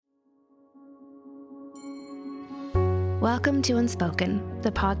Welcome to Unspoken,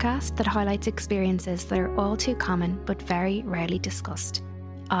 the podcast that highlights experiences that are all too common but very rarely discussed.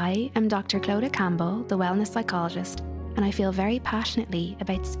 I am Dr. Clodagh Campbell, the wellness psychologist, and I feel very passionately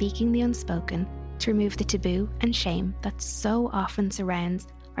about speaking the unspoken to remove the taboo and shame that so often surrounds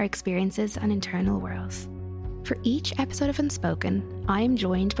our experiences and internal worlds. For each episode of Unspoken, I am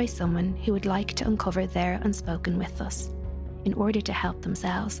joined by someone who would like to uncover their unspoken with us, in order to help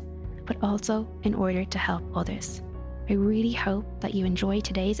themselves, but also in order to help others. I really hope that you enjoy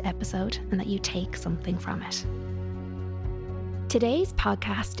today's episode and that you take something from it. Today's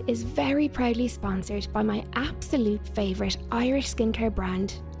podcast is very proudly sponsored by my absolute favourite Irish skincare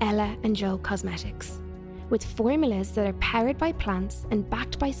brand, Ella & Joe Cosmetics. With formulas that are powered by plants and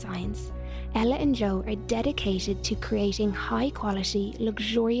backed by science, Ella & Joe are dedicated to creating high-quality,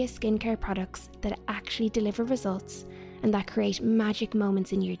 luxurious skincare products that actually deliver results and that create magic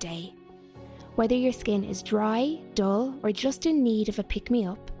moments in your day. Whether your skin is dry, dull, or just in need of a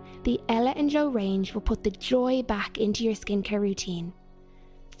pick-me-up, the Ella & Joe range will put the joy back into your skincare routine.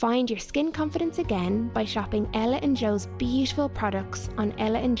 Find your skin confidence again by shopping Ella & Joe's beautiful products on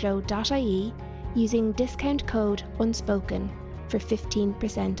ellaandjoe.ie using discount code UNSPOKEN for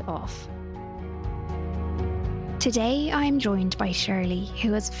 15% off. Today I am joined by Shirley,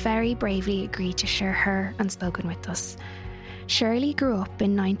 who has very bravely agreed to share her unspoken with us. Shirley grew up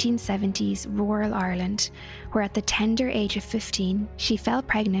in 1970s rural Ireland, where at the tender age of 15, she fell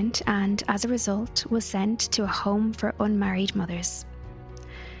pregnant and, as a result, was sent to a home for unmarried mothers.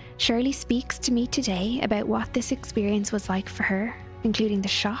 Shirley speaks to me today about what this experience was like for her, including the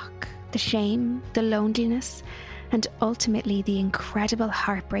shock, the shame, the loneliness, and ultimately the incredible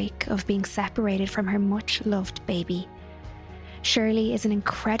heartbreak of being separated from her much-loved baby. Shirley is an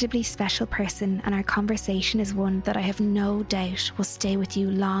incredibly special person, and our conversation is one that I have no doubt will stay with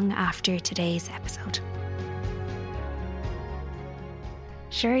you long after today's episode.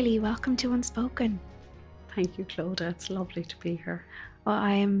 Shirley, welcome to Unspoken. Thank you, Clodagh. It's lovely to be here. Well,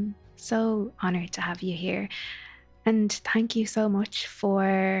 I am so honoured to have you here. And thank you so much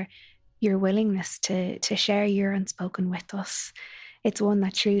for your willingness to share your unspoken with us. It's one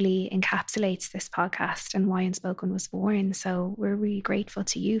that truly encapsulates this podcast and why Unspoken was born. So we're really grateful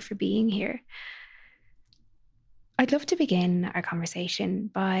to you for being here. I'd love to begin our conversation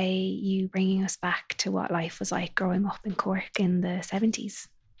by you bringing us back to what life was like growing up in Cork in the 70s.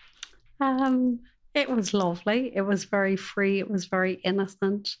 It was lovely. It was very free. It was very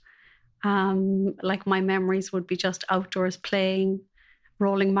innocent. Like my memories would be just outdoors playing,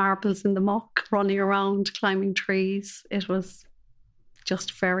 rolling marbles in the muck, running around, climbing trees. It was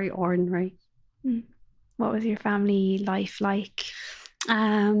just very ordinary. What was your family life like?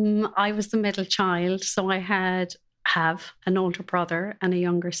 I was the middle child, so I have an older brother and a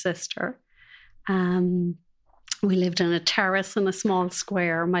younger sister. We lived in a terrace in a small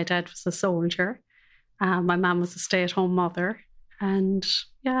square. My dad was a soldier. My mum was a stay-at-home mother. And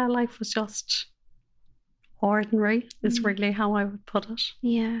yeah, life was just ordinary is really how I would put it.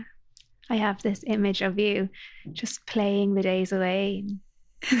 Yeah. I have this image of you just playing the days away.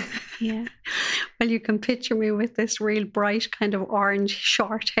 Yeah. Well, you can picture me with this real bright kind of orange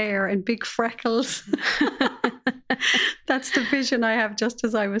short hair and big freckles. That's the vision I have just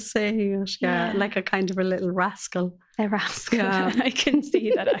as I was saying it. Yeah, like a kind of a little rascal. A rascal. Yeah. I can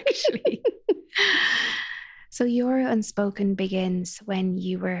see that actually. So your unspoken begins when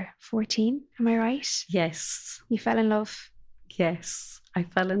you were 14, am I right? Yes. You fell in love? Yes, I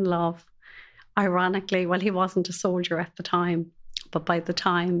fell in love. Ironically, well, he wasn't a soldier at the time, but by the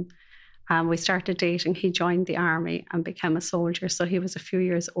time we started dating, he joined the army and became a soldier. So he was a few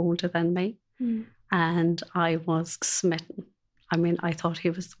years older than me. And I was smitten. I mean, I thought he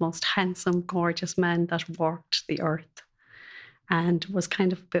was the most handsome, gorgeous man that walked the earth, and was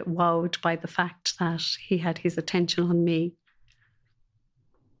kind of a bit wowed by the fact that he had his attention on me.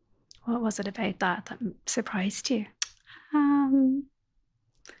 What was it about that surprised you?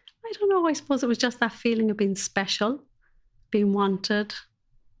 I don't know. I suppose it was just that feeling of being special, being wanted,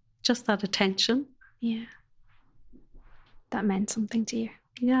 just that attention. Yeah. That meant something to you.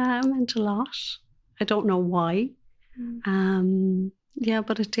 Yeah, it meant a lot. I don't know why. Yeah,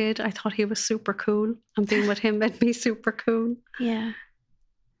 but it did. I thought he was super cool, and being with him made me super cool. Yeah.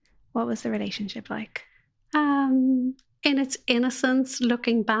 What was the relationship like? In its innocence,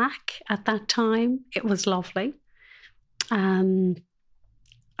 looking back at that time, it was lovely.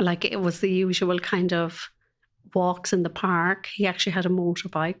 Like it was the usual kind of walks in the park. He actually had a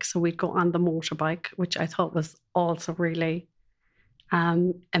motorbike, so we'd go on the motorbike, which I thought was also really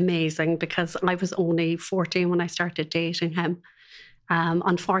amazing, because I was only 14 when I started dating him.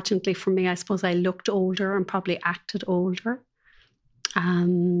 Unfortunately for me, I suppose I looked older and probably acted older.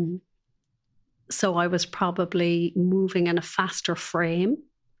 So I was probably moving in a faster frame.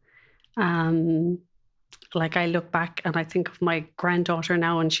 Like I look back and I think of my granddaughter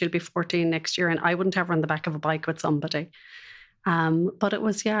now, and she'll be 14 next year, and I wouldn't have her on the back of a bike with somebody. But it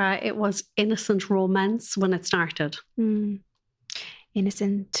was innocent romance when it started.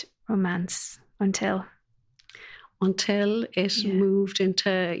 Innocent romance until it moved into,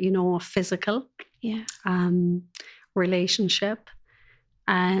 a physical relationship.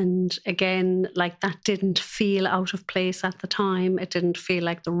 And again, like that didn't feel out of place at the time. It didn't feel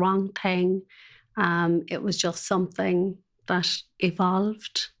like the wrong thing. It was just something that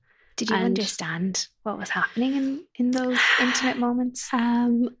evolved. Did you understand what was happening in those intimate moments?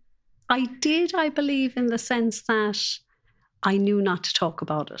 I did, I believe, in the sense that I knew not to talk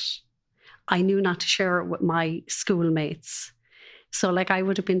about it. I knew not to share it with my schoolmates. So like I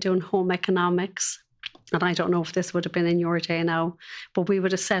would have been doing home economics, and I don't know if this would have been in your day now, but we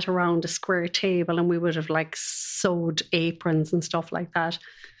would have sat around a square table and we would have like sewed aprons and stuff like that.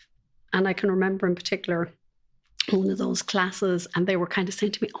 And I can remember in particular one of those classes, and they were kind of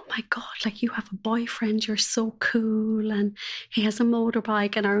saying to me, oh my God, like you have a boyfriend, you're so cool, and he has a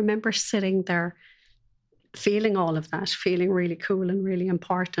motorbike. And I remember sitting there feeling all of that, feeling really cool and really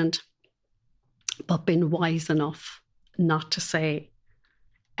important, but being wise enough not to say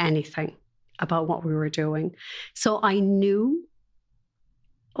anything about what we were doing. So I knew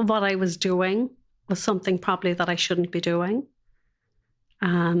what I was doing was something probably that I shouldn't be doing.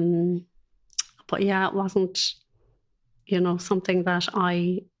 But yeah, it wasn't, something that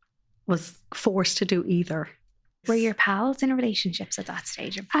I was forced to do either. Were your pals in relationships at that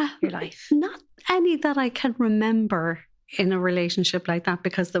stage of your life? Not any that I can remember in a relationship like that,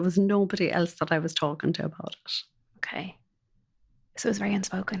 because there was nobody else that I was talking to about it. Okay. So it was very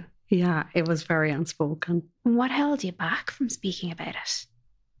unspoken. Yeah, it was very unspoken. What held you back from speaking about it?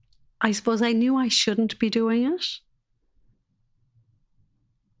 I suppose I knew I shouldn't be doing it.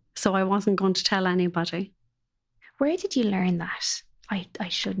 So I wasn't going to tell anybody. Where did you learn that? I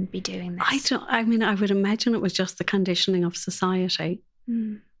shouldn't be doing this. I would imagine it was just the conditioning of society,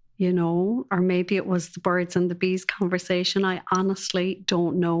 or maybe it was the birds and the bees conversation. I honestly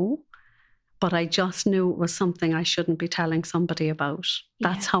don't know, but I just knew it was something I shouldn't be telling somebody about.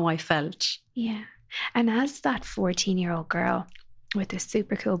 That's how I felt. Yeah. And as that 14-year-old girl with a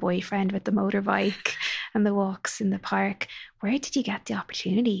super cool boyfriend with the motorbike and the walks in the park, where did you get the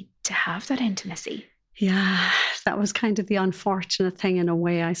opportunity to have that intimacy? Yeah, that was kind of the unfortunate thing in a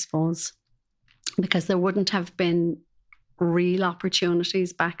way, I suppose, because there wouldn't have been real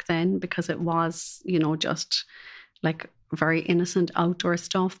opportunities back then, because it was, just like very innocent outdoor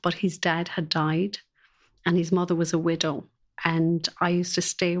stuff. But his dad had died and his mother was a widow. And I used to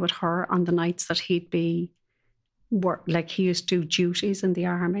stay with her on the nights that he'd be he used to do duties in the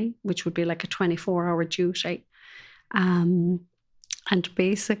army, which would be like a 24-hour duty. And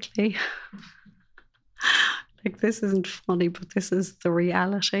basically, like this isn't funny, but this is the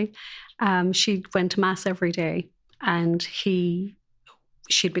reality. She went to mass every day, and she'd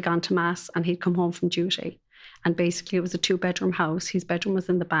be gone to mass and he'd come home from duty. And basically it was a 2-bedroom house. His bedroom was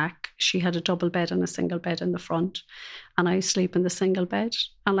in the back. She had a double bed and a single bed in the front. And I sleep in the single bed.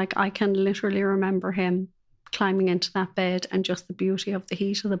 And like I can literally remember him climbing into that bed and just the beauty of the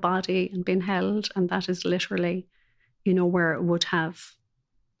heat of the body and being held. And that is literally, where it would have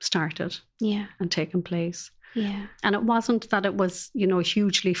started and taken place. Yeah. And it wasn't that it was,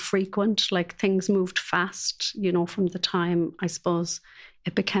 hugely frequent, like things moved fast, from the time, I suppose,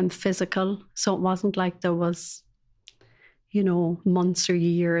 it became physical. So it wasn't like there was, months or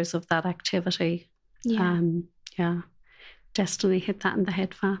years of that activity. Yeah. Destiny hit that in the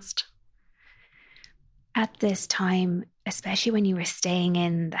head fast. At this time, especially when you were staying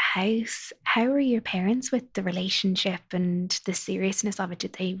in the house, how were your parents with the relationship and the seriousness of it?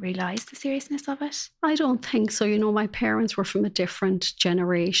 Did they realise the seriousness of it? I don't think so. My parents were from a different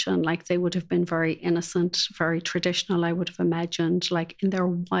generation. Like they would have been very innocent, very traditional, I would have imagined. Like in their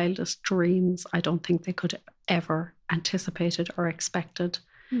wildest dreams, I don't think they could have ever anticipated or expected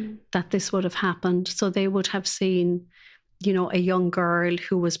that this would have happened. So they would have seen, a young girl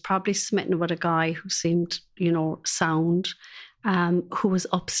who was probably smitten with a guy who seemed, sound, who was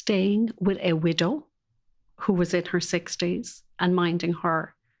upstaying with a widow who was in her 60s and minding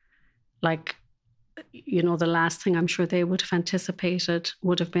her. Like, the last thing I'm sure they would have anticipated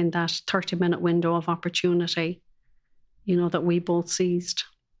would have been that 30-minute window of opportunity, that we both seized.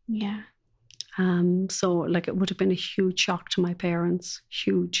 Yeah. So like it would have been a huge shock to my parents.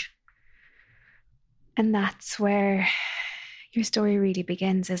 Huge. And that's where Your story really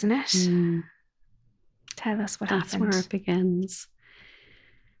begins, isn't it? Mm. Tell us what That's happened. where it begins.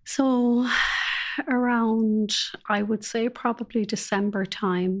 So around, I would say probably December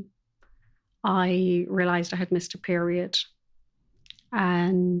time, I realized I had missed a period.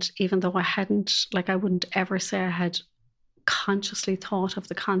 And even though I wouldn't ever say I had consciously thought of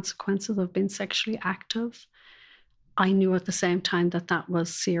the consequences of being sexually active, I knew at the same time that that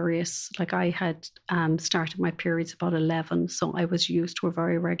was serious. Like I had started my periods about 11, so I was used to a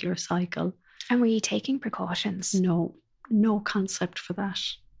very regular cycle. And were you taking precautions? No concept for that.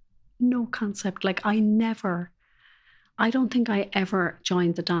 No concept. Like I don't think I ever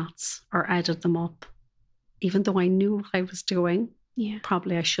joined the dots or added them up, even though I knew what I was doing. Yeah.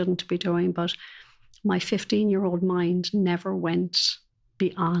 Probably I shouldn't be doing, but my 15-year-old mind never went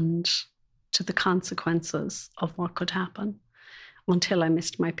beyond to the consequences of what could happen until I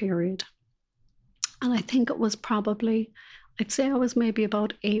missed my period. And I think it was probably, I'd say I was maybe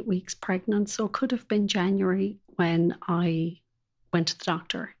about 8 weeks pregnant. So it could have been January when I went to the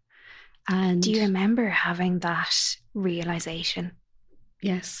doctor. And do you remember having that realization?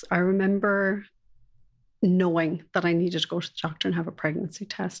 Yes, I remember knowing that I needed to go to the doctor and have a pregnancy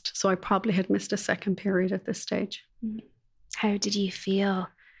test. So I probably had missed a second period at this stage. How did you feel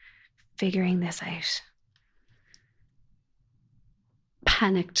figuring this out?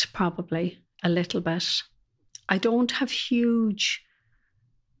 Panicked, probably a little bit. I don't have huge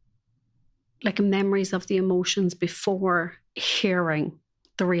memories of the emotions before hearing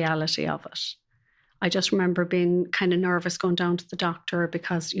the reality of it. I just remember being kind of nervous going down to the doctor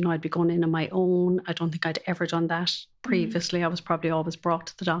because, I'd be going in on my own. I don't think I'd ever done that previously. I was probably always brought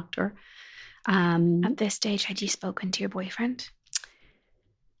to the doctor. At this stage, had you spoken to your boyfriend?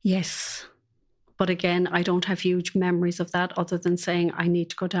 Yes. But again, I don't have huge memories of that other than saying I need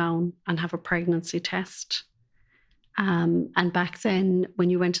to go down and have a pregnancy test. And back then,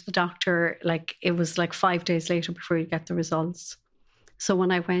 when you went to the doctor, it was 5 days later before you get the results. So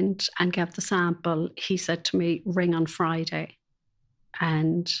when I went and gave the sample, he said to me, ring on Friday.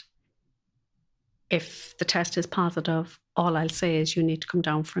 And if the test is positive, all I'll say is you need to come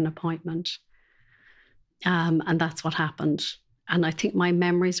down for an appointment. And that's what happened. And I think my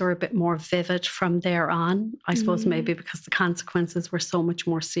memories are a bit more vivid from there on. I suppose maybe because the consequences were so much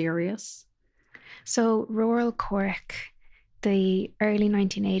more serious. So rural Cork, the early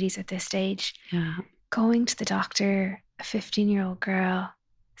 1980s at this stage, going to the doctor, a 15-year-old girl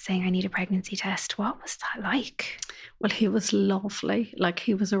saying I need a pregnancy test. What was that like? Well, he was lovely.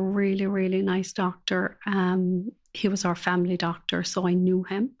 He was a really, really nice doctor. He was our family doctor, so I knew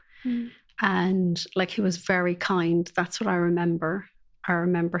him. And he was very kind. That's what I remember. I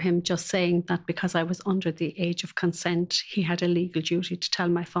remember him just saying that because I was under the age of consent, he had a legal duty to tell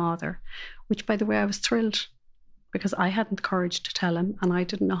my father, which, by the way, I was thrilled because I hadn't the courage to tell him and I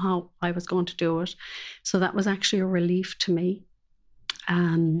didn't know how I was going to do it. So that was actually a relief to me.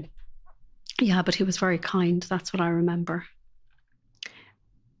 But he was very kind. That's what I remember.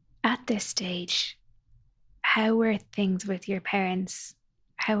 At this stage, how were things with your parents?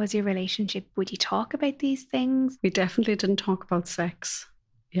 How was your relationship? Would you talk about these things? We definitely didn't talk about sex.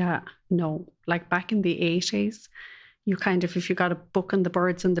 Yeah, no. Back in the 80s, you if you got a book on the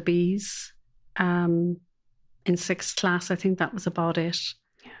birds and the bees, in 6th class, I think that was about it.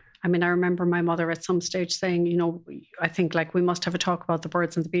 Yeah. I mean, I remember my mother at some stage saying, I think we must have a talk about the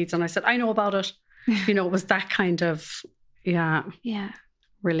birds and the bees. And I said, I know about it. It was that kind of,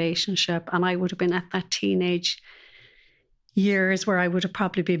 relationship. And I would have been at that teenage years where I would have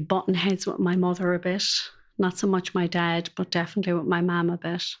probably been button heads with my mother a bit. Not so much my dad, but definitely with my mum a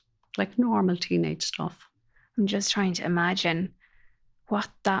bit. Normal teenage stuff. I'm just trying to imagine what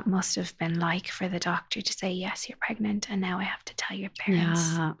that must have been like for the doctor to say, yes, you're pregnant and now I have to tell your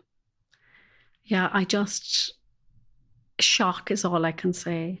parents. Yeah, shock is all I can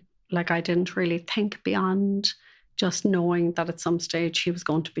say. I didn't really think beyond just knowing that at some stage he was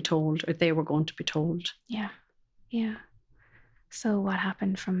going to be told or they were going to be told. Yeah. So what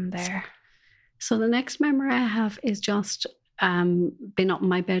happened from there? So the next memory I have is just being up in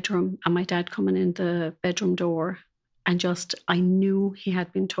my bedroom and my dad coming in the bedroom door. And I knew he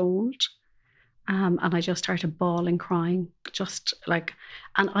had been told. And I just started bawling, crying,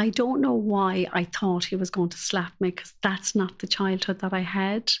 and I don't know why I thought he was going to slap me because that's not the childhood that I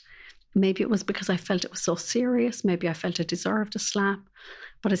had. Maybe it was because I felt it was so serious. Maybe I felt it deserved a slap.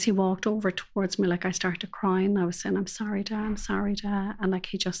 But as he walked over towards me, I started crying. I was saying, I'm sorry, Dad, I'm sorry, Dad. And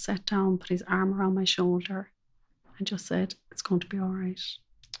he just sat down, put his arm around my shoulder and just said, it's going to be all right.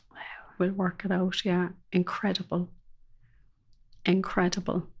 Wow. We'll work it out. Yeah. Incredible.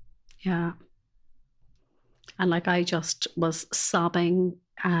 Yeah. And like, I just was sobbing.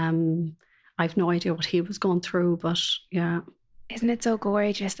 I've no idea what he was going through, but yeah. Isn't it so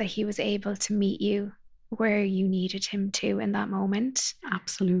gorgeous that he was able to meet you where you needed him to in that moment?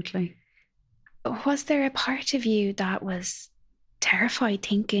 Absolutely. Was there a part of you that was terrified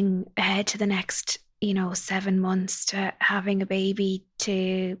thinking ahead to the next, 7 months to having a baby,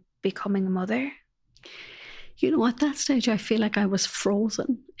 to becoming a mother? At that stage, I feel like I was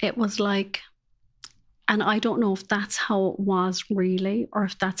frozen. It was like, and I don't know if that's how it was really, or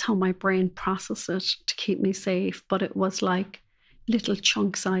if that's how my brain processed it to keep me safe, but it was like little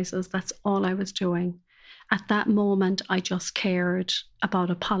chunk sizes. That's all I was doing. At that moment, I just cared about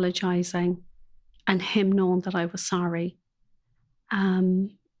apologizing and him knowing that I was sorry.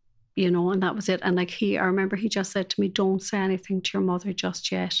 And that was it. And like I remember he just said to me, don't say anything to your mother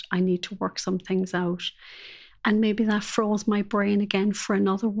just yet. I need to work some things out. And maybe that froze my brain again for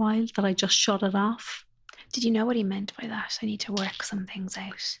another while, that I just shut it off. Did you know what he meant by that? I need to work some things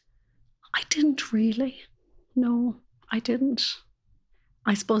out. I didn't really. No, I didn't.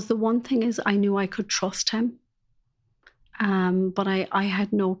 I suppose the one thing is I knew I could trust him. But I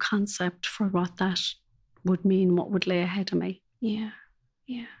had no concept for what that would mean, what would lay ahead of me. Yeah.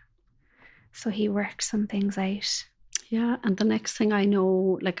 So he worked some things out. Yeah, and the next thing I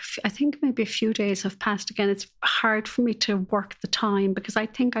know, like I think maybe a few days have passed again. It's hard for me to work the time because I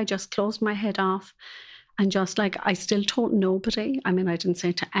think I just closed my head off and just like, I still told nobody. I mean, I didn't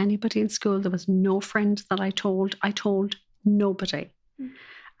say to anybody in school. There was no friend that I told. I told nobody.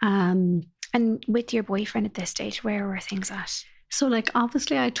 And with your boyfriend at this stage, where were things at? So like,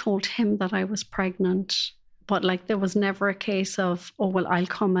 obviously I told him that I was pregnant, but like there was never a case of, oh, well, I'll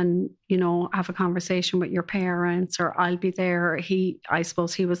come and, have a conversation with your parents, or I'll be there. I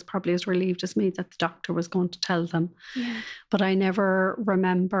suppose he was probably as relieved as me that the doctor was going to tell them. Yeah. But I never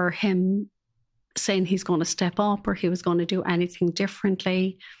remember him saying he's going to step up or he was going to do anything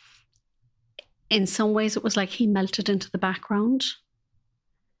differently. In some ways, it was like he melted into the background.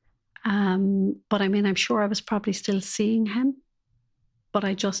 But I mean, I'm sure I was probably still seeing him, but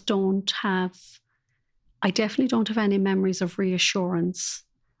I definitely don't have any memories of reassurance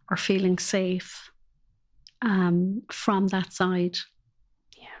or feeling safe from that side.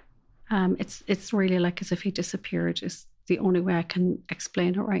 Yeah. It's really like as if he disappeared is the only way I can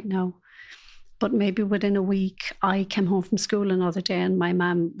explain it right now. But maybe within a week, I came home from school another day and my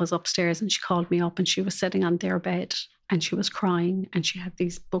mum was upstairs and she called me up and she was sitting on their bed and she was crying and she had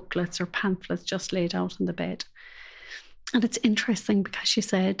these booklets or pamphlets just laid out on the bed. And it's interesting because she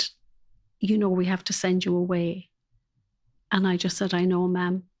said, we have to send you away. And I just said, I know,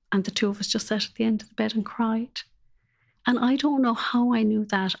 ma'am. And the two of us just sat at the end of the bed and cried. And I don't know how I knew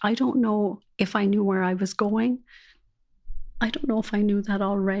that. I don't know if I knew where I was going. I don't know if I knew that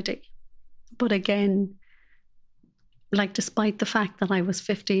already. But again, like despite the fact that I was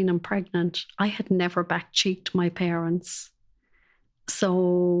 15 and pregnant, I had never back-cheeked my parents.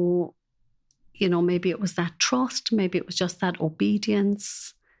 So, maybe it was that trust, maybe it was just that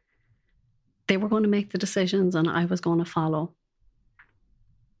obedience. They were going to make the decisions and I was going to follow.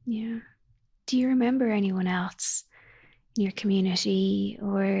 Yeah. Do you remember anyone else in your community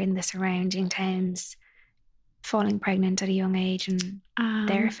or in the surrounding towns falling pregnant at a young age and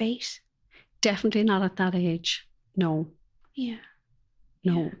their fate? Definitely not at that age. No. Yeah.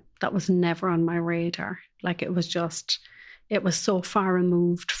 No, Yeah. That was never on my radar. Like it was so far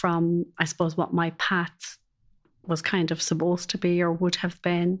removed from, I suppose, what my path was kind of supposed to be or would have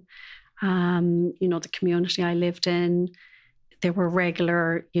been. The community I lived in, they were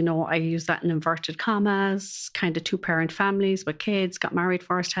regular, I use that in inverted commas, kind of 2-parent families with kids, got married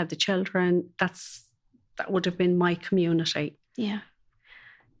first, had the children. That would have been my community. Yeah.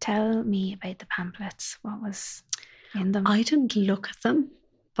 Tell me about the pamphlets. What was in them? I didn't look at them,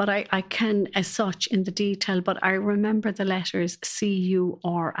 but I can as such in the detail, but I remember the letters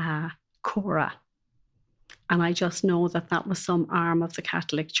C-U-R-A, Cora. And I just know that was some arm of the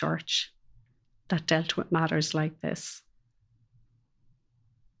Catholic Church that dealt with matters like this.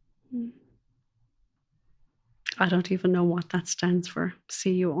 I don't even know what that stands for.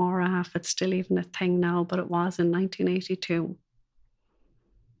 C-U-R-A, if it's still even a thing now, but it was in 1982.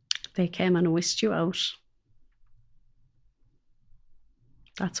 They came and whisked you out.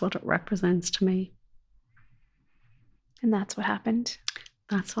 That's what it represents to me. And that's what happened?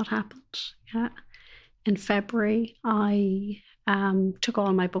 That's what happened, yeah. In February, I took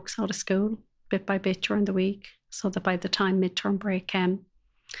all my books out of school bit by bit during the week so that by the time midterm break came,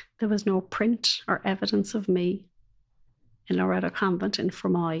 there was no print or evidence of me in Loreto Convent in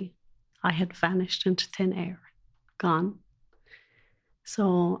Fermoy. I had vanished into thin air, gone.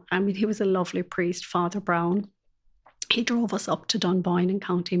 So, I mean, he was a lovely priest, Father Brown. He drove us up to Dunboyne in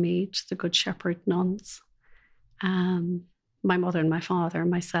County Meath, the Good Shepherd nuns. My mother and my father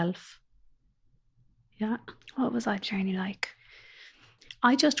and myself. Yeah. What was that journey like?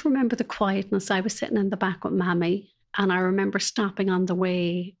 I just remember the quietness. I was sitting in the back with Mammy, and I remember stopping on the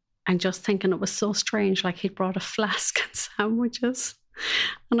way and just thinking it was so strange, like he'd brought a flask and sandwiches.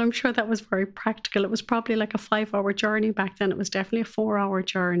 And I'm sure that was very practical. It was probably like a 5-hour journey back then. It was definitely a 4-hour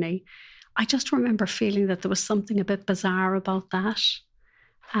journey. I just remember feeling that there was something a bit bizarre about that.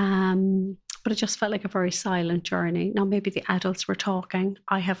 But it just felt like a very silent journey. Now, maybe the adults were talking.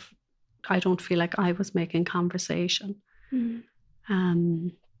 I don't feel like I was making conversation.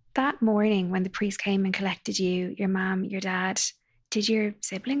 That morning when the priest came and collected you, your mum, your dad, did your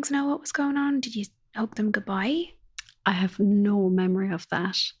siblings know what was going on? Did you hug them goodbye? I have no memory of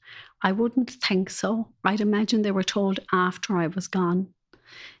that. I wouldn't think so. I'd imagine they were told after I was gone.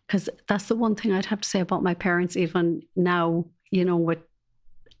 Because that's the one thing I'd have to say about my parents, even now, you know, with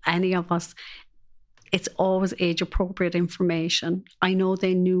any of us, it's always age appropriate information. I know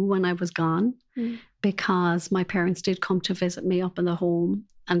they knew when I was gone because my parents did come to visit me up in the home,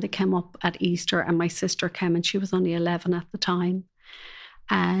 and they came up at Easter, and my sister came, and she was only 11 at the time.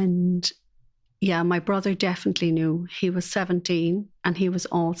 And yeah, my brother definitely knew. He was 17 and he was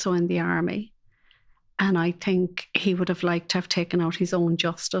also in the army. And I think he would have liked to have taken out his own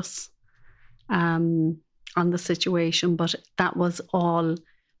justice on the situation. But that was all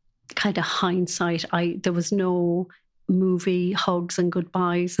kind of hindsight. There was no movie hugs and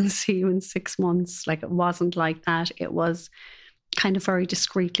goodbyes and see you in 6 months. Like, it wasn't like that. It was kind of very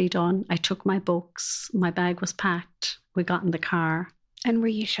discreetly done. I took my books, my bag was packed, we got in the car. And were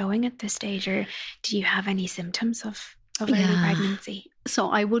you showing at this stage, or do you have any symptoms of early pregnancy? So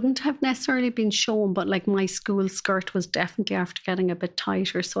I wouldn't have necessarily been shown, but like my school skirt was definitely after getting a bit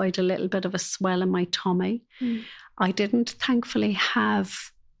tighter. So I had a little bit of a swell in my tummy. I didn't thankfully have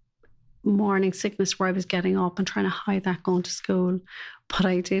morning sickness where I was getting up and trying to hide that going to school. But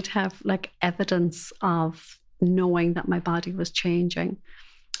I did have like evidence of knowing that my body was changing,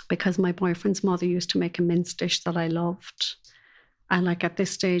 because my boyfriend's mother used to make a mince dish that I loved. And like at this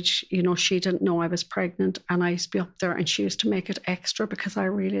stage, you know, she didn't know I was pregnant, and I used to be up there and she used to make it extra because I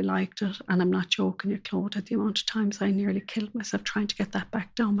really liked it. And I'm not joking you, Claude, at the amount of times I nearly killed myself trying to get that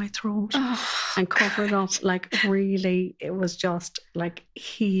back down my throat and cover it up. Like, really, it was just like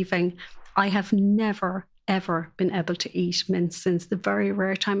heaving. I have never, ever been able to eat mince since the very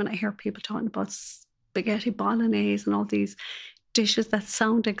rare time. And I hear people talking about spaghetti bolognese and all these dishes that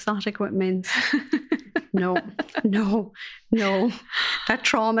sound exotic with mince. No. That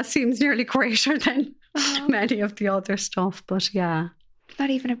trauma seems nearly greater than many of the other stuff. But yeah. Not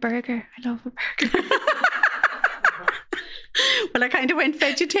even a burger. I love a burger. Well, I kind of went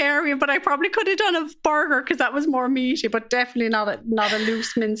vegetarian, but I probably could have done a burger because that was more meaty, but definitely not a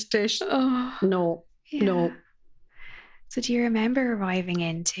loose mince dish. No. So do you remember arriving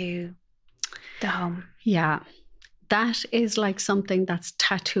into the home? Yeah. That is like something that's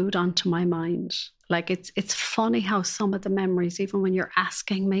tattooed onto my mind. Like, it's funny how some of the memories, even when you're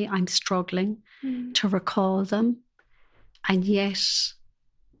asking me, I'm struggling to recall them. And yet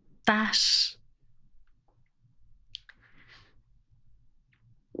that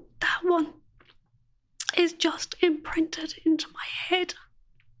one is just imprinted into my head.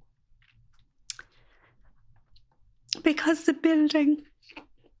 Because the building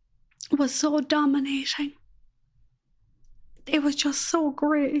was so dominating. It was just so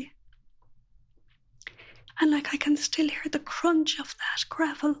grey. And like, I can still hear the crunch of that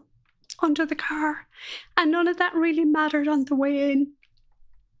gravel under the car. And none of that really mattered on the way in.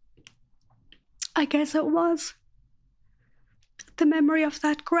 I guess it was the memory of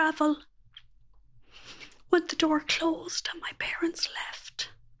that gravel when the door closed and my parents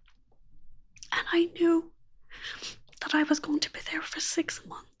left. And I knew that I was going to be there for 6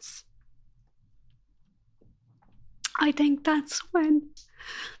 months. I think that's when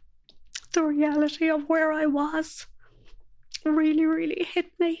the reality of where I was really, really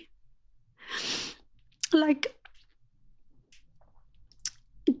hit me. Like,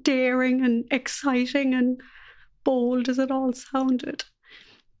 daring and exciting and bold as it all sounded,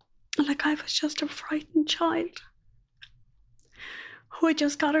 like I was just a frightened child who had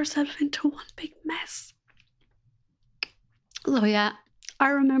just got herself into one big mess. So yeah, I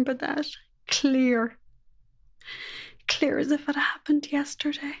remember that clear as if it happened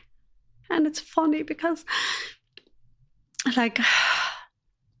yesterday. And it's funny because, like,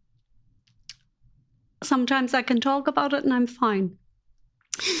 sometimes I can talk about it and I'm fine.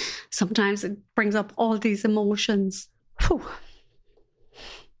 Sometimes it brings up all these emotions. Whew.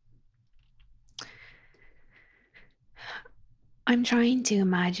 I'm trying to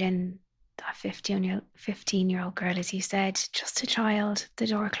imagine that 15-year-old girl, as you said, just a child, the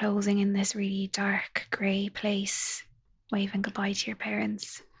door closing in this really dark, grey place, waving goodbye to your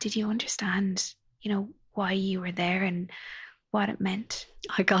parents. Did you understand, why you were there and what it meant?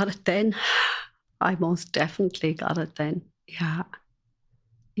 I got it then. I most definitely got it then. Yeah.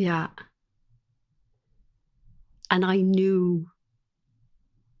 Yeah. And I knew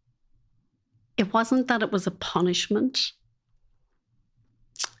it wasn't that it was a punishment,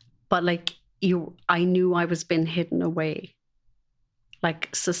 but I knew I was being hidden away. Like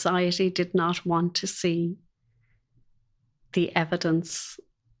society did not want to see the evidence,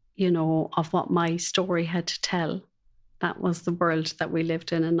 of what my story had to tell. That was the world that we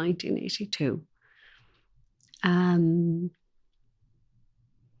lived in 1982. And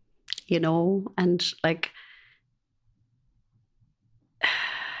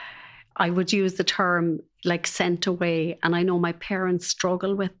I would use the term sent away. And I know my parents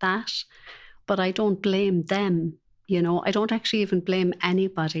struggle with that, but I don't blame them. I don't actually even blame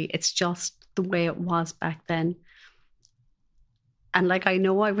anybody. It's just the way it was back then. And I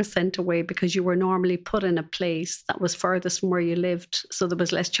know I was sent away because you were normally put in a place that was furthest from where you lived. So there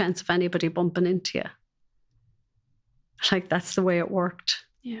was less chance of anybody bumping into you. That's the way it worked.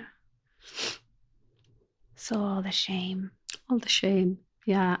 Yeah. So all the shame. All the shame,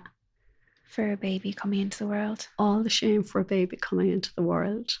 yeah. For a baby coming into the world. All the shame for a baby coming into the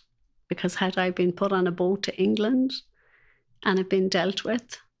world. Because had I been put on a boat to England and it been dealt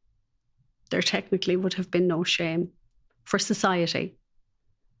with, there technically would have been no shame for society.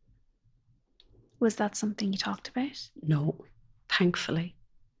 Was that something you talked about? No, thankfully.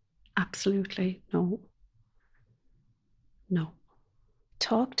 Absolutely no. No.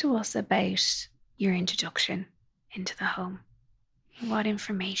 Talk to us about your introduction into the home. What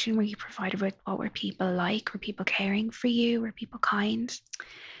information were you provided with? What were people like? Were people caring for you? Were people kind?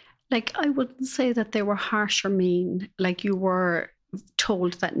 I wouldn't say that they were harsh or mean. You were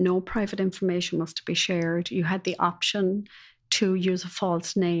told that no private information was to be shared. You had the option to use a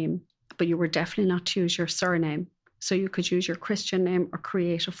false name, but you were definitely not to use your surname. So you could use your Christian name or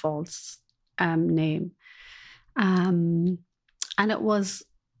create a false name. And it was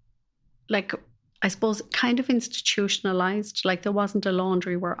I suppose kind of institutionalized. There wasn't a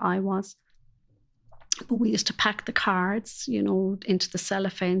laundry where I was. But we used to pack the cards, into the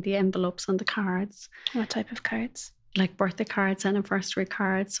cellophane, the envelopes on the cards. What type of cards? Birthday cards, anniversary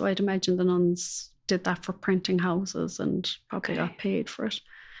cards. So I'd imagine the nuns did that for printing houses and probably got paid for it.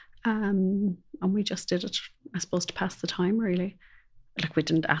 And we just did it, I suppose, to pass the time, really. We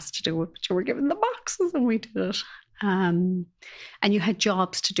didn't ask to do it, but you were given the boxes and we did it. And you had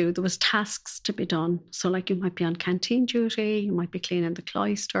jobs to do. There was tasks to be done. So you might be on canteen duty, you might be cleaning the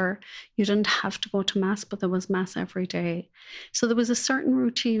cloister. You didn't have to go to mass, but there was mass every day. So there was a certain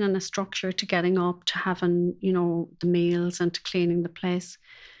routine and a structure to getting up, to having, the meals and to cleaning the place.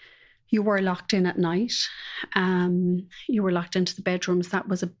 You were locked in at night. You were locked into the bedrooms. That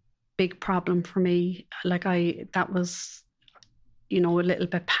was a big problem for me. That was a little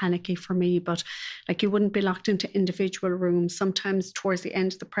bit panicky for me, but you wouldn't be locked into individual rooms. Sometimes towards the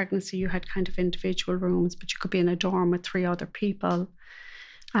end of the pregnancy, you had kind of individual rooms, but you could be in a dorm with 3 other people.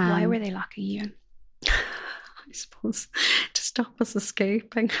 Why were they locking you in? I suppose to stop us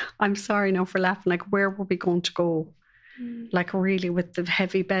escaping. I'm sorry now for laughing. Where were we going to go? Really with the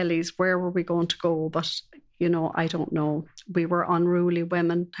heavy bellies, where were we going to go? But I don't know. We were unruly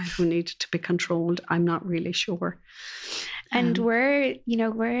women who needed to be controlled. I'm not really sure. And were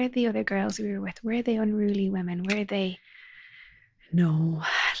the other girls we were with, were they unruly women? Were they? No,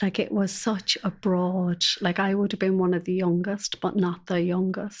 it was such a broad, I would have been one of the youngest, but not the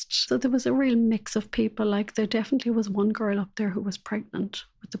youngest. So there was a real mix of people. There definitely was one girl up there who was pregnant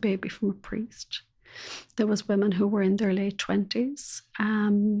with a baby from a priest. There was women who were in their late 20s,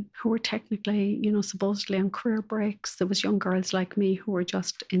 who were technically, supposedly on career breaks. There was young girls like me who were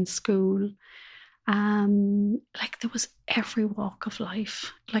just in school. There was every walk of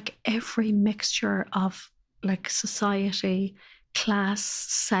life, every mixture of society, class,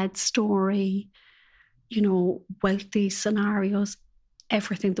 sad story, wealthy scenarios,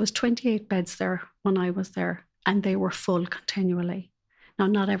 everything. There was 28 beds there when I was there, and they were full continually. Now,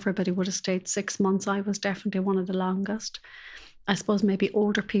 not everybody would have stayed 6 months. I was definitely one of the longest. I suppose maybe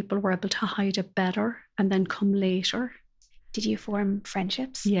older people were able to hide it better and then come later. Did you form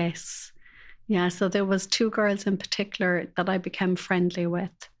friendships? Yes. Yeah, so there was 2 girls in particular that I became friendly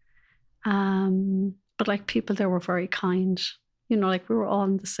with. But people there were very kind. We were all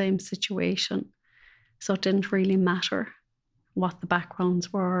in the same situation. So it didn't really matter what the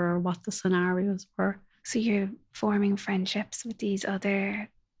backgrounds were or what the scenarios were. So you're forming friendships with these other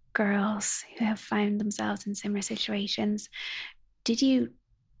girls who have found themselves in similar situations. Did you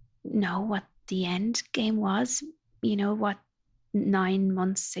know what the end game was? You know, what 9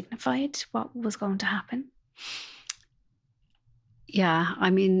 months signified? What was going to happen? Yeah, I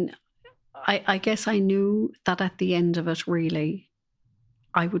mean, I guess I knew that at the end of it, really,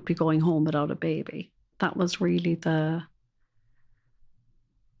 I would be going home without a baby. That was really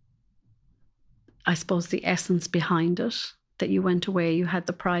I suppose, the essence behind it, that you went away, you had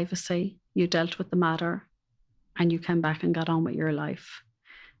the privacy, you dealt with the matter, and you came back and got on with your life.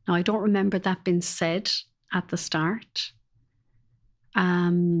 Now, I don't remember that being said at the start.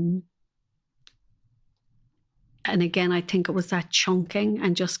 And again, I think it was that chunking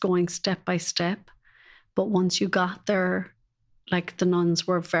and just going step by step. But once you got there, like, the nuns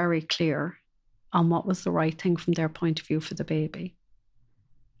were very clear on what was the right thing from their point of view for the baby.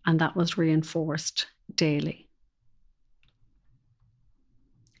 And that was reinforced daily.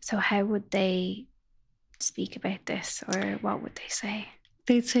 So how would they speak about this, or what would they say?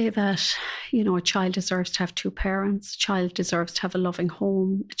 They'd say that, you know, a child deserves to have two parents, a child deserves to have a loving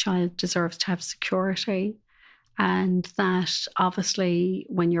home, a child deserves to have security, and that obviously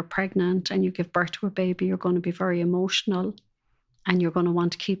when you're pregnant and you give birth to a baby, you're going to be very emotional and you're going to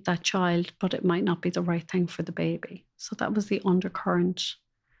want to keep that child, but it might not be the right thing for the baby. So that was the undercurrent,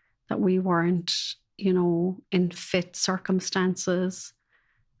 that we weren't, you know, in fit circumstances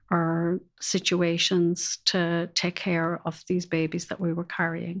or situations to take care of these babies that we were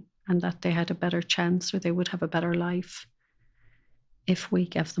carrying, and that they had a better chance, or they would have a better life if we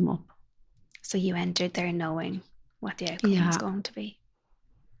gave them up. So you entered there knowing what the outcome was going to be.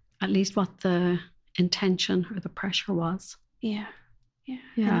 At least what the intention or the pressure was. Yeah.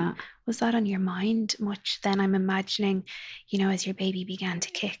 And was that on your mind much then? I'm imagining, you know, as your baby began to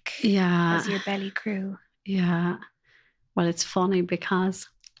kick, as your belly grew. Yeah. Well, it's funny because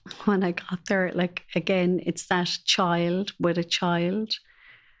when I got there, like, again, it's that child with a child.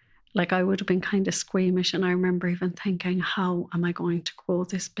 Like, I would have been kind of squeamish, and I remember even thinking, how am I going to grow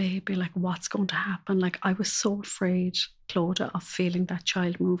this baby? Like, what's going to happen? Like, I was so afraid, Clodagh, of feeling that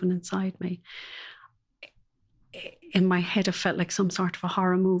child moving inside me. In my head, it felt like some sort of a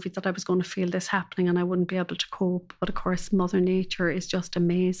horror movie, that I was going to feel this happening and I wouldn't be able to cope. But of course, Mother Nature is just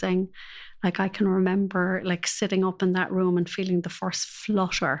amazing. Like, I can remember, like, sitting up in that room and feeling the first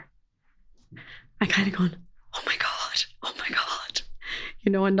flutter and kind of going, oh my God,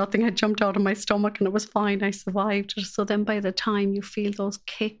 you know, and nothing had jumped out of my stomach and it was fine. I survived. So then by the time you feel those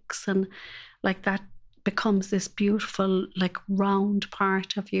kicks, and like, that becomes this beautiful, like, round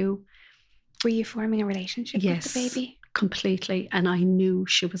part of you. Were you forming a relationship with the baby? Completely. And I knew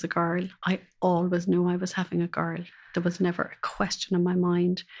she was a girl. I always knew I was having a girl. There was never a question in my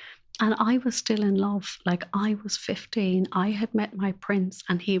mind. And I was still in love. Like, I was 15. I had met my prince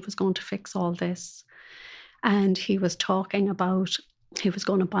and he was going to fix all this. And he was talking about, he was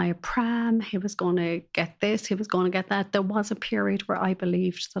going to buy a pram. He was going to get this. He was going to get that. There was a period where I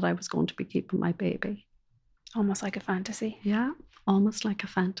believed that I was going to be keeping my baby. Almost like a fantasy. Yeah, almost like a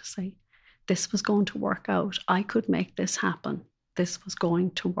fantasy. This was going to work out. I could make this happen. This was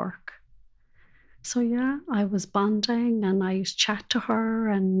going to work. So yeah, I was bonding, and I used to chat to her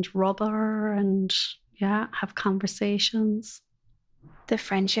and rub her and have conversations. The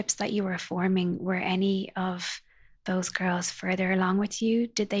friendships that you were forming, were any of those girls further along with you?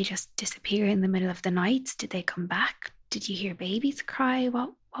 Did they just disappear in the middle of the night? Did they come back? Did you hear babies cry?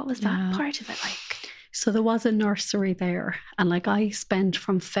 What was that part of it like? So there was a nursery there, and like, I spent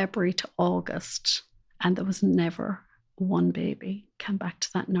from February to August, and there was never one baby came back to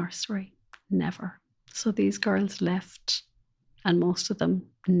that nursery. Never. So these girls left, and most of them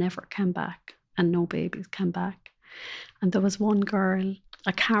never came back, and no babies came back. And there was one girl,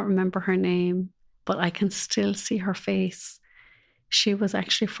 I can't remember her name, but I can still see her face. She was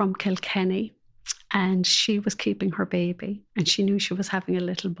actually from Kilkenny, and she was keeping her baby, and she knew she was having a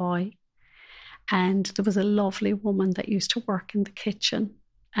little boy. And there was a lovely woman that used to work in the kitchen,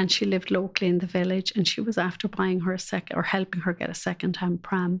 and she lived locally in the village, and she was after buying her helping her get a second-hand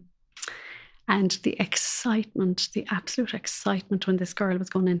pram. And the excitement, the absolute excitement when this girl was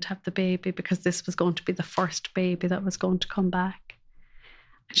going in to have the baby, because this was going to be the first baby that was going to come back.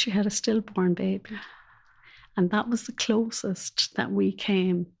 And she had a stillborn baby. And that was the closest that we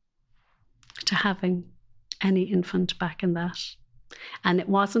came to having any infant back in that. And it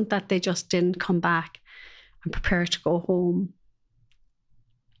wasn't that they just didn't come back and prepare to go home.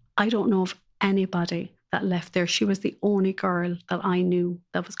 I don't know of anybody that left there. She was the only girl that I knew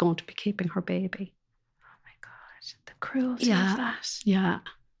that was going to be keeping her baby. Oh my God, the cruelty of that. Yeah.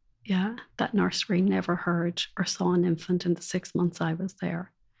 Yeah, that nursery never heard or saw an infant in the 6 months I was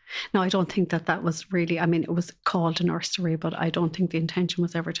there. No, I don't think that was really, I mean, it was called a nursery, but I don't think the intention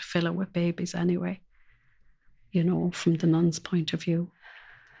was ever to fill it with babies anyway, from the nun's point of view.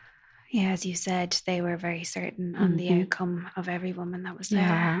 Yeah, as you said, they were very certain on the outcome of every woman that was there.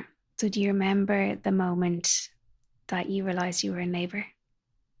 Yeah. So do you remember the moment that you realised you were in labour?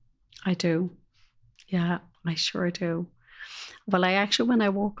 I do. Yeah, I sure do. Well, when I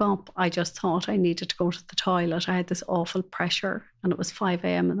woke up, I just thought I needed to go to the toilet. I had this awful pressure and it was 5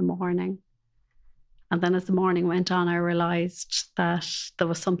 a.m. in the morning. And then as the morning went on, I realised that there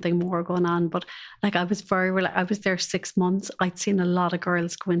was something more going on. But I was I was there 6 months. I'd seen a lot of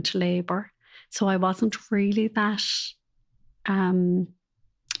girls go into labour. So I wasn't really that,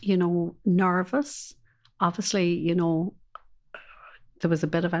 nervous. Obviously, there was a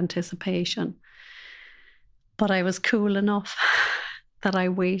bit of anticipation. But I was cool enough that I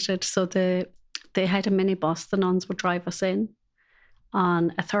waited. So they had a minibus. The nuns would drive us in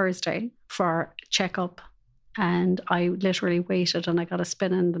on a Thursday for checkup, and I literally waited and I got a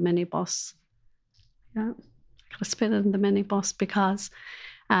spin in the minibus. Yeah, I got a spin in the minibus because,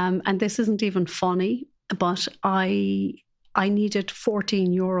 and this isn't even funny, but I needed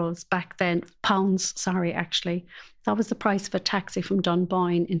 14 euros back then, pounds, sorry, actually. That was the price of a taxi from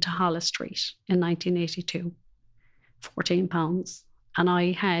Dunboyne into Holles Street in 1982, £14. And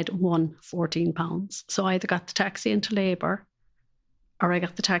I had won £14. So I either got the taxi into labour or I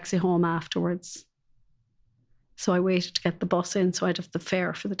got the taxi home afterwards. So I waited to get the bus in so I'd have the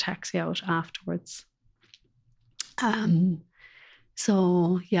fare for the taxi out afterwards.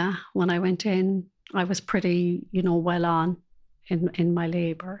 So yeah, when I went in, I was pretty, well on in my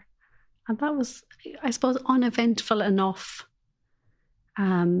labour. And that was, I suppose, uneventful enough.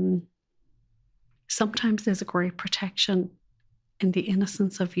 Sometimes there's a great protection in the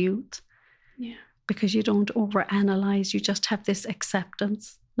innocence of youth. Yeah. Because you don't overanalyze, you just have this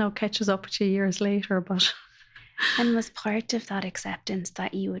acceptance. Now it catches up with you years later, but... And was part of that acceptance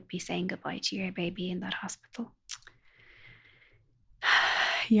that you would be saying goodbye to your baby in that hospital?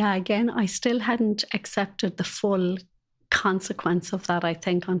 Yeah, again, I still hadn't accepted the full consequence of that, I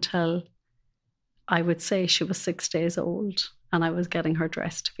think, until I would say she was 6 days old and I was getting her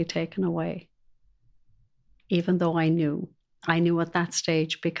dress to be taken away. Even though I knew at that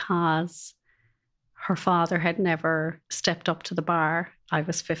stage because her father had never stepped up to the bar. I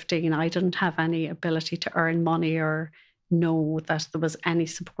was 15. I didn't have any ability to earn money or know that there was any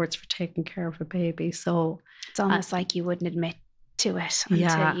supports for taking care of a baby. So it's almost like you wouldn't admit to it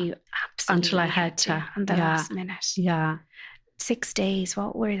until I had to on the last minute. Yeah. 6 days.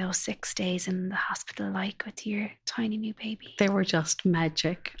 What were those 6 days in the hospital like with your tiny new baby? They were just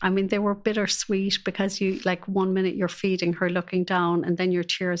magic. I mean, they were bittersweet because you, 1 minute you're feeding her looking down and then your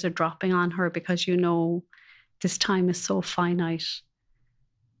tears are dropping on her because this time is so finite.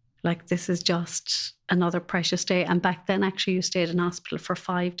 This is just another precious day. And back then, actually, you stayed in hospital for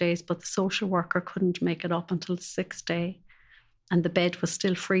 5 days, but the social worker couldn't make it up until the 6th day. And the bed was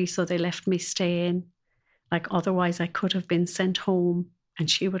still free, so they left me stay in. Otherwise I could have been sent home and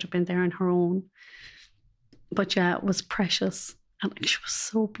she would have been there on her own. But yeah, it was precious. And she was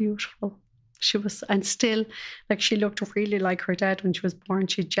so beautiful. She was, and still, she looked really like her dad when she was born.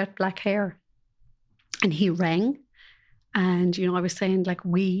 She had jet black hair. And he rang. And, I was saying,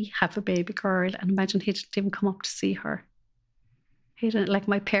 we have a baby girl. And imagine he didn't even come up to see her. He didn't,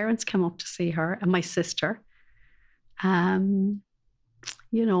 my parents came up to see her and my sister. And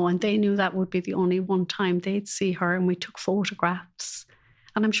they knew that would be the only one time they'd see her, and we took photographs.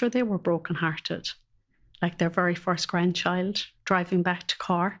 And I'm sure they were brokenhearted. Their very first grandchild, driving back to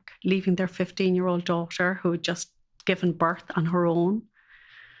Cork, leaving their 15-year-old daughter who had just given birth on her own.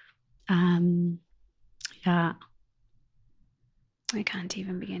 Yeah. I can't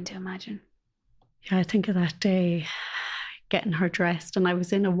even begin to imagine. Yeah, I think of that day, getting her dressed, and I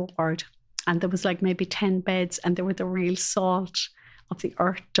was in a ward, and there was maybe 10 beds, and they were the real salt of the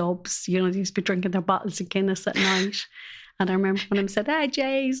earth dubs. They used to be drinking their bottles of Guinness at night. And I remember when I said,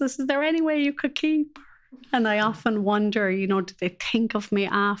 Jesus, is there any way you could keep her? And I often wonder, did they think of me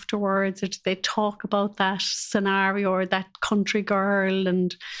afterwards, or did they talk about that scenario or that country girl?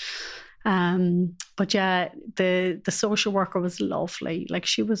 And but yeah, the social worker was lovely.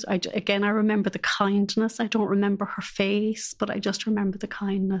 She was, I remember the kindness. I don't remember her face, but I just remember the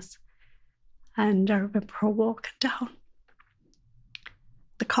kindness. And I remember her walking down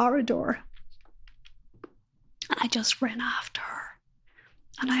the corridor, and I just ran after her,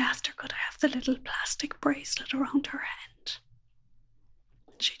 and I asked her, could I have the little plastic bracelet around her hand?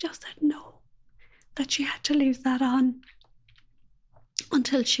 And she just said no, that she had to leave that on.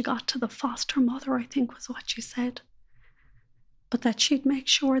 until she got to the foster mother, I think was what she said. But that she'd make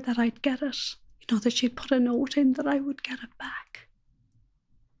sure that I'd get it. You know, that she'd put a note in that I would get it back.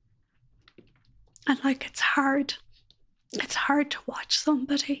 And like, it's hard. It's hard to watch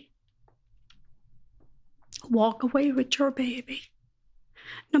somebody walk away with your baby,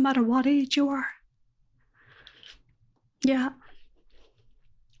 no matter what age you are. Yeah.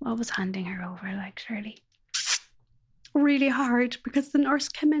 What was handing her over like, Shirley? Really hard, because the nurse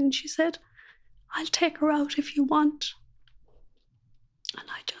came in and she said, I'll take her out if you want. And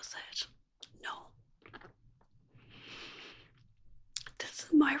I just said, no. This is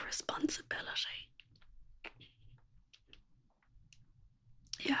my responsibility.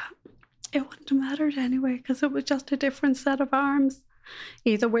 Yeah, it wouldn't have mattered anyway, because it was just a different set of arms.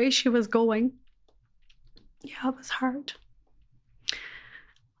 Either way she was going. Yeah, it was hard.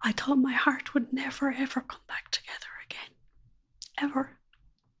 I thought my heart would never, ever come back together again. Ever.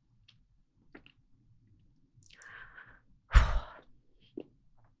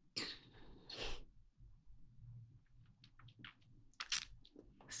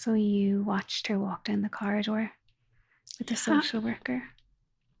 So you watched her walk down the corridor with the social worker?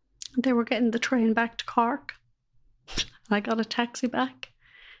 They were getting the train back to Cork. I got a taxi back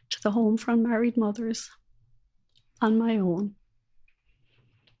to the home for unmarried mothers on my own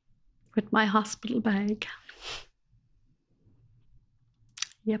with my hospital bag.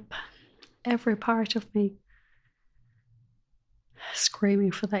 Yep, every part of me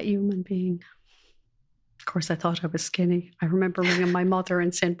screaming for that human being. Of course, I thought I was skinny. I remember ringing my mother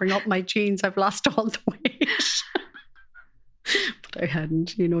and saying, bring up my jeans, I've lost all the weight. But I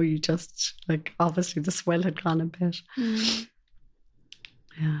hadn't, you know, you just, like, obviously the swell had gone a bit.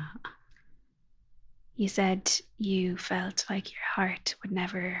 Yeah. You said you felt like your heart would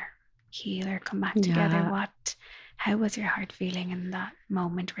never heal or come back together. How was your heart feeling in that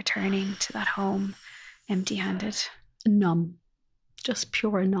moment, returning to that home empty-handed? Numb. Just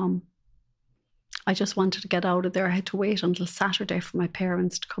pure numb. I just wanted to get out of there. I had to wait until Saturday for my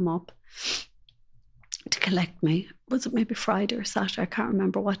parents to come up to collect me. Was it maybe Friday or Saturday? I can't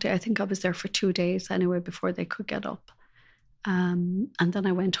remember what day. I think I was there for 2 days anyway before they could get up. And then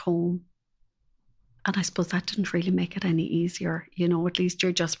I went home. And I suppose that didn't really make it any easier. You know, at least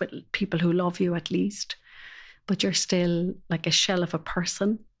you're just with people who love you at least. But you're still like a shell of a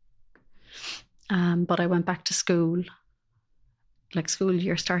person. But I went back to school. Like, school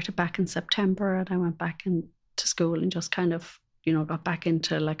year started back in September, and I went back into school and just kind of, you know, got back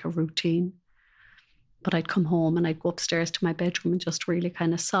into like a routine. But I'd come home and I'd go upstairs to my bedroom and just really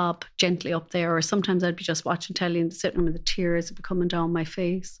kind of sob gently up there. Or sometimes I'd be just watching telly in the sitting room and the tears would be coming down my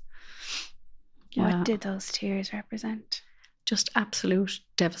face. Yeah. What did those tears represent? Just absolute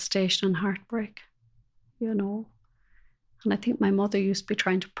devastation and heartbreak, you know. And I think my mother used to be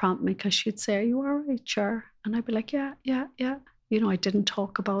trying to prompt me, because she'd say, are you all right, sure? And I'd be like, yeah. You know, I didn't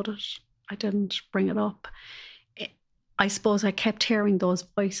talk about it. I didn't bring it up. I suppose I kept hearing those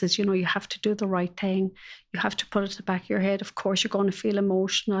voices, you know, you have to do the right thing. You have to put it to the back of your head. Of course, you're going to feel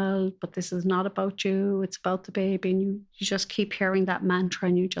emotional, but this is not about you. It's about the baby. And you just keep hearing that mantra,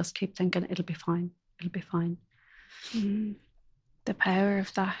 and you just keep thinking, it'll be fine. It'll be fine. The power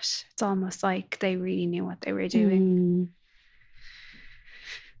of that. It's almost like they really knew what they were doing.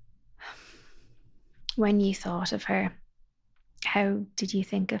 When you thought of her, how did you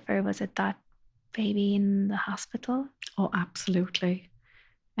think of her? Was it that baby in the hospital? Oh, absolutely.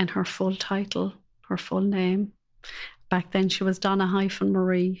 And her full title, her full name. Back then she was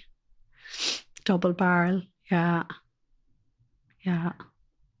Donna-Marie. Double barrel. Yeah. And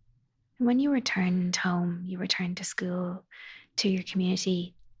when you returned home, you returned to school, to your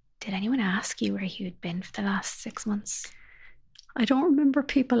community, did anyone ask you where you had been for the last 6 months? I don't remember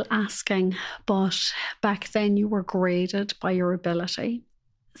people asking, but back then you were graded by your ability.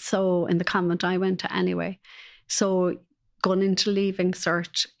 So in the convent I went to anyway. So going into Leaving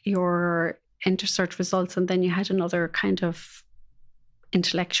Cert, your inter-cert results, and then you had another kind of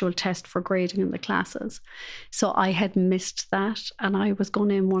intellectual test for grading in the classes. So I had missed that, and I was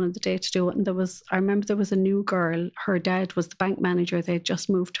going in one of the days to do it. And I remember there was a new girl, her dad was the bank manager. They had just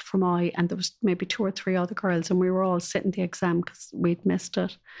moved to Fermoy, and there was maybe 2 or 3 other girls, and we were all sitting the exam because we'd missed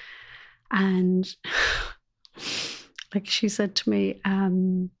it. And like, she said to me,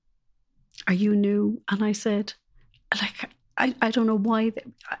 are you new? And I said, like, I don't know why.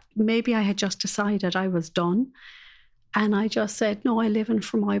 Maybe I had just decided I was done. And I just said, no, I live in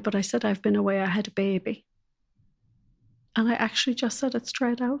Fermoy, but I said, I've been away, I had a baby. And I actually just said it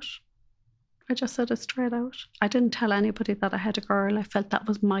straight out. I didn't tell anybody that I had a girl. I felt that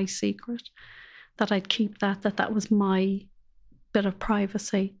was my secret, that I'd keep that was my bit of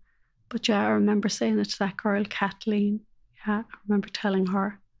privacy. But yeah, I remember saying it to that girl, Kathleen. Yeah, I remember telling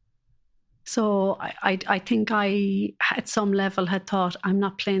her. So I think I, at some level, had thought, I'm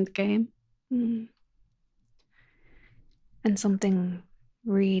not playing the game. Mm. And something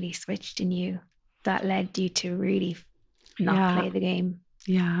really switched in you that led you to really not play the game.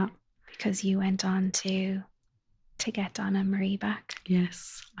 Yeah. Because you went on to get Donna Marie back.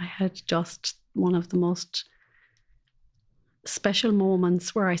 Yes, I had just one of the most special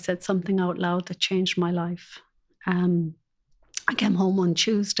moments where I said something out loud that changed my life. I came home on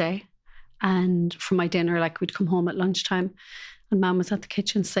Tuesday, and for my dinner, like we'd come home at lunchtime, and Mum was at the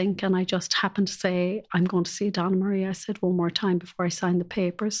kitchen sink, and I just happened to say, I'm going to see Donna Marie. I said one more time before I signed the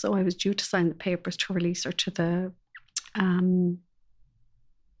papers. So I was due to sign the papers to release her to the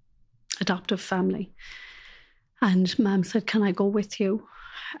adoptive family. And Mum said, can I go with you?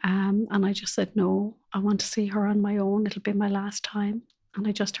 And I just said, no, I want to see her on my own. It'll be my last time. And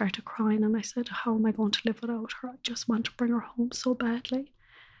I just started crying. And I said, how am I going to live without her? I just want to bring her home so badly.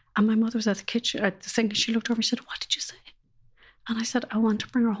 And my mother was at the kitchen, at the sink, and she looked over and said, what did you say? And I said, I want to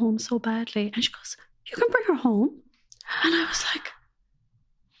bring her home so badly. And she goes, you can bring her home? And I was like,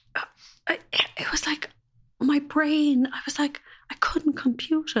 it was like my brain, I was like, I couldn't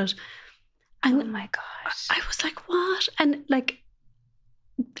compute it. And oh my gosh. I was like, what? And like,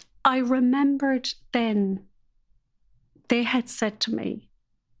 I remembered then they had said to me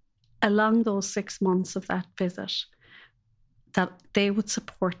along those 6 months of that visit that they would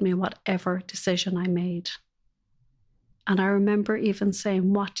support me whatever decision I made. And I remember even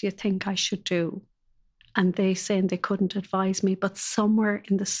saying, what do you think I should do? And they saying they couldn't advise me, but somewhere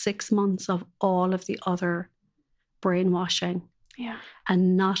in the 6 months of all of the other brainwashing,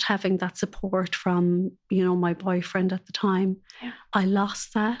 and not having that support from, you know, my boyfriend at the time, I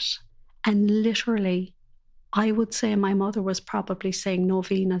lost that. And literally, I would say my mother was probably saying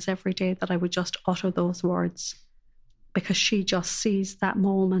novenas every day that I would just utter those words, because she just sees that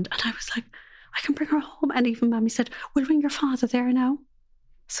moment. And I was like, I can bring her home. And even Mammy said, we'll ring your father there now.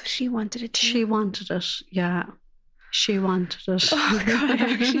 So she wanted it too. She wanted it, yeah. She wanted it. Oh God,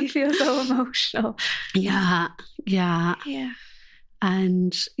 I actually feel so emotional. Yeah.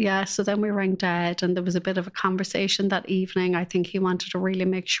 And yeah, so then we rang Dad, and there was a bit of a conversation that evening. I think he wanted to really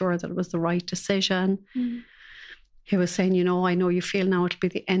make sure that it was the right decision. Mm. He was saying, you know, I know you feel now it'll be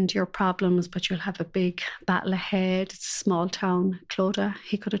the end of your problems, but you'll have a big battle ahead. It's a small town, Clodagh.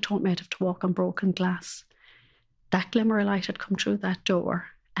 He could have told me I'd have to walk on broken glass. That glimmer of light had come through that door,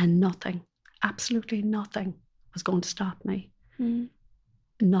 and nothing, absolutely nothing was going to stop me. Mm.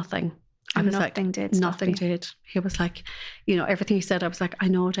 Nothing. And nothing did. Nothing did. He was like, you know, everything he said, I was like, I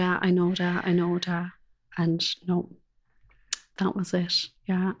know that. And no, that was it.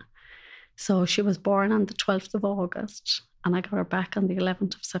 Yeah. So she was born on the 12th of August, and I got her back on the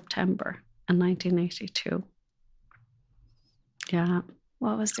 11th of September in 1982. Yeah.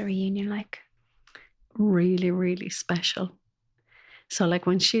 What was the reunion like? Really, really special. So like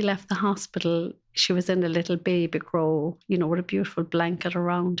when she left the hospital, she was in a little baby grow, you know, with a beautiful blanket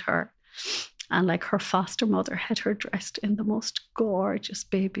around her. And like her foster mother had her dressed in the most gorgeous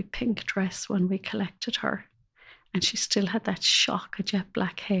baby pink dress when we collected her. And she still had that shock of jet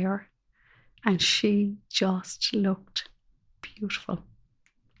black hair. And she just looked beautiful.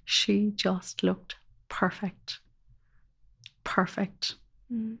 She just looked perfect. Perfect.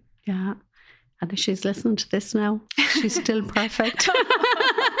 Mm. Yeah. And if she's listening to this now, she's still perfect.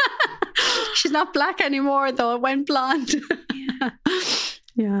 She's not black anymore, though. It went blonde.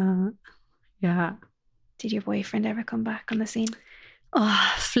 Yeah. Did your boyfriend ever come back on the scene?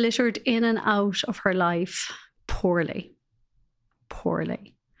 Oh, flittered in and out of her life poorly.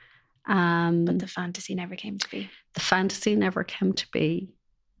 But the fantasy never came to be. The fantasy never came to be.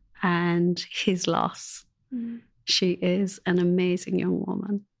 And his loss. Mm. She is an amazing young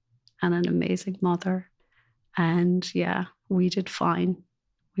woman and an amazing mother. And yeah, we did fine.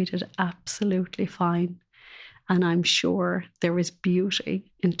 We did absolutely fine. And I'm sure there is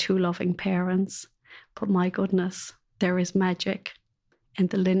beauty in two loving parents. But my goodness, there is magic in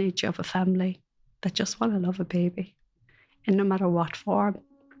the lineage of a family that just want to love a baby in no matter what form.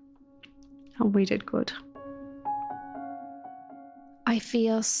 And we did good. I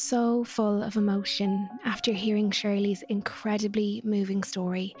feel so full of emotion after hearing Shirley's incredibly moving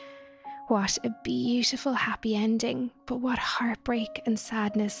story. What a beautiful happy ending, but what heartbreak and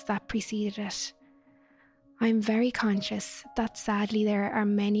sadness that preceded it. I'm very conscious that sadly there are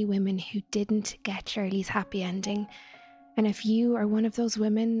many women who didn't get Shirley's happy ending. And if you are one of those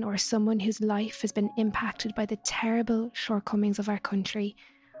women or someone whose life has been impacted by the terrible shortcomings of our country,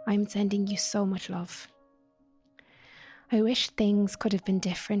 I'm sending you so much love. I wish things could have been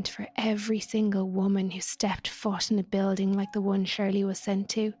different for every single woman who stepped foot in a building like the one Shirley was sent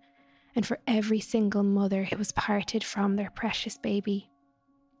to, and for every single mother who was parted from their precious baby.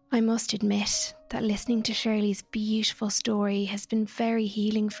 I must admit that listening to Shirley's beautiful story has been very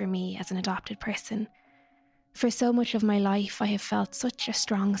healing for me as an adopted person. For so much of my life, I have felt such a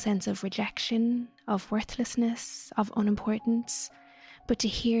strong sense of rejection, of worthlessness, of unimportance. But to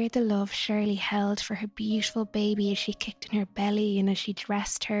hear the love Shirley held for her beautiful baby as she kicked in her belly and as she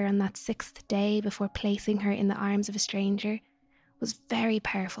dressed her on that 6th day before placing her in the arms of a stranger was very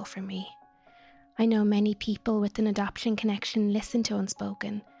powerful for me. I know many people with an adoption connection listen to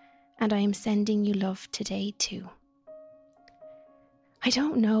Unspoken, and I am sending you love today too. I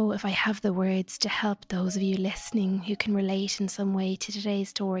don't know if I have the words to help those of you listening who can relate in some way to today's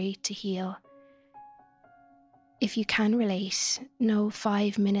story to heal. If you can relate, no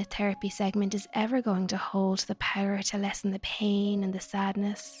 5-minute therapy segment is ever going to hold the power to lessen the pain and the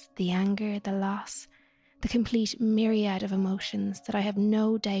sadness, the anger, the loss, the complete myriad of emotions that I have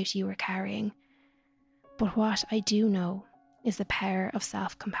no doubt you are carrying. But what I do know is the power of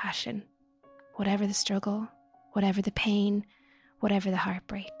self-compassion. Whatever the struggle, whatever the pain, whatever the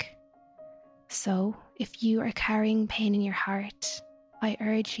heartbreak. So, if you are carrying pain in your heart, I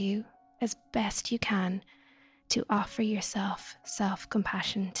urge you, as best you can, to offer yourself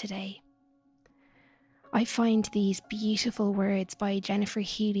self-compassion today. I find these beautiful words by Jennifer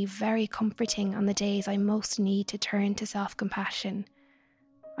Healy very comforting on the days I most need to turn to self-compassion.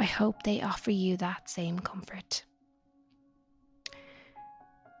 I hope they offer you that same comfort.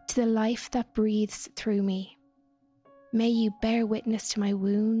 To the life that breathes through me, may you bear witness to my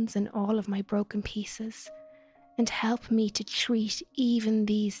wounds and all of my broken pieces, and help me to treat even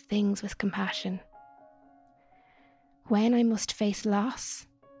these things with compassion. When I must face loss,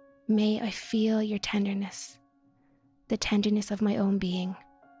 may I feel your tenderness, the tenderness of my own being.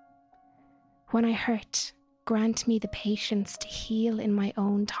 When I hurt, grant me the patience to heal in my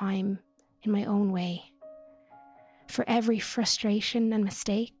own time, in my own way. For every frustration and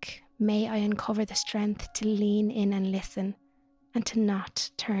mistake, may I uncover the strength to lean in and listen, and to not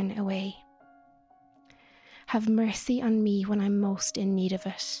turn away. Have mercy on me when I'm most in need of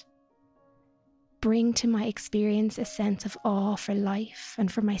it. Bring to my experience a sense of awe for life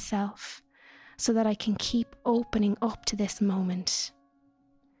and for myself, so that I can keep opening up to this moment.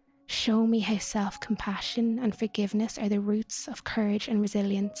 Show me how self-compassion and forgiveness are the roots of courage and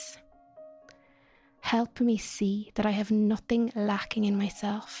resilience. Help me see that I have nothing lacking in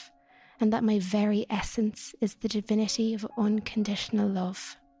myself, and that my very essence is the divinity of unconditional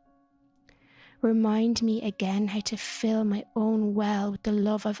love. Remind me again how to fill my own well with the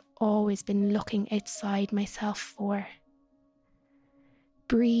love I've always been looking outside myself for.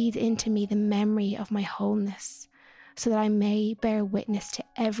 Breathe into me the memory of my wholeness, so that I may bear witness to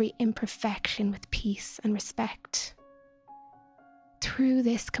every imperfection with peace and respect. Through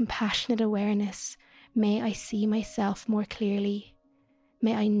this compassionate awareness, may I see myself more clearly.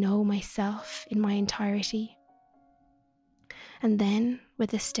 May I know myself in my entirety. And then,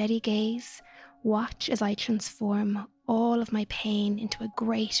 with a steady gaze, watch as I transform all of my pain into a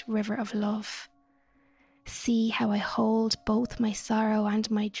great river of love. See how I hold both my sorrow and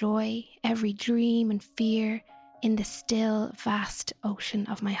my joy, every dream and fear, in the still, vast ocean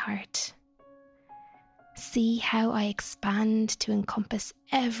of my heart. See how I expand to encompass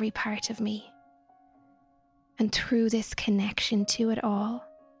every part of me. And through this connection to it all,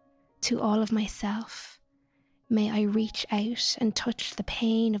 to all of myself, may I reach out and touch the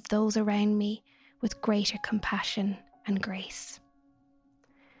pain of those around me with greater compassion and grace.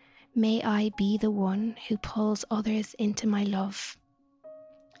 May I be the one who pulls others into my love.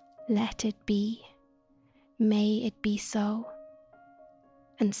 Let it be. May it be so.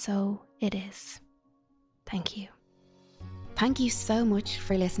 And so it is. Thank you. Thank you so much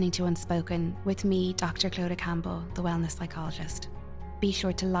for listening to Unspoken with me, Dr. Clodagh Campbell, the Wellness Psychologist. Be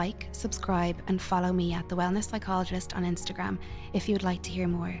sure to like, subscribe and follow me at The Wellness Psychologist on Instagram if you would like to hear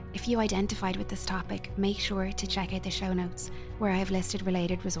more. If you identified with this topic, make sure to check out the show notes where I have listed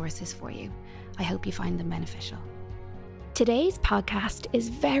related resources for you. I hope you find them beneficial. Today's podcast is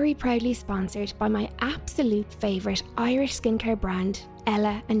very proudly sponsored by my absolute favourite Irish skincare brand,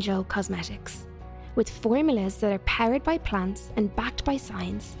 Ella & Joe Cosmetics. With formulas that are powered by plants and backed by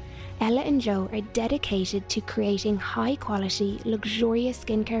science, Ella & Joe are dedicated to creating high-quality, luxurious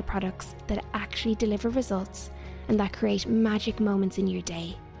skincare products that actually deliver results and that create magic moments in your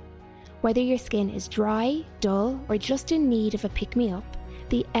day. Whether your skin is dry, dull, or just in need of a pick-me-up,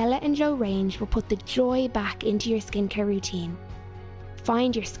 the Ella & Joe range will put the joy back into your skincare routine.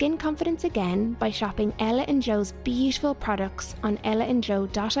 Find your skin confidence again by shopping Ella & Joe's beautiful products on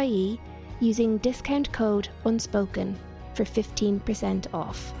ellandjoe.ie using discount code UNSPOKEN for 15%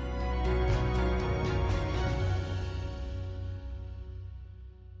 off.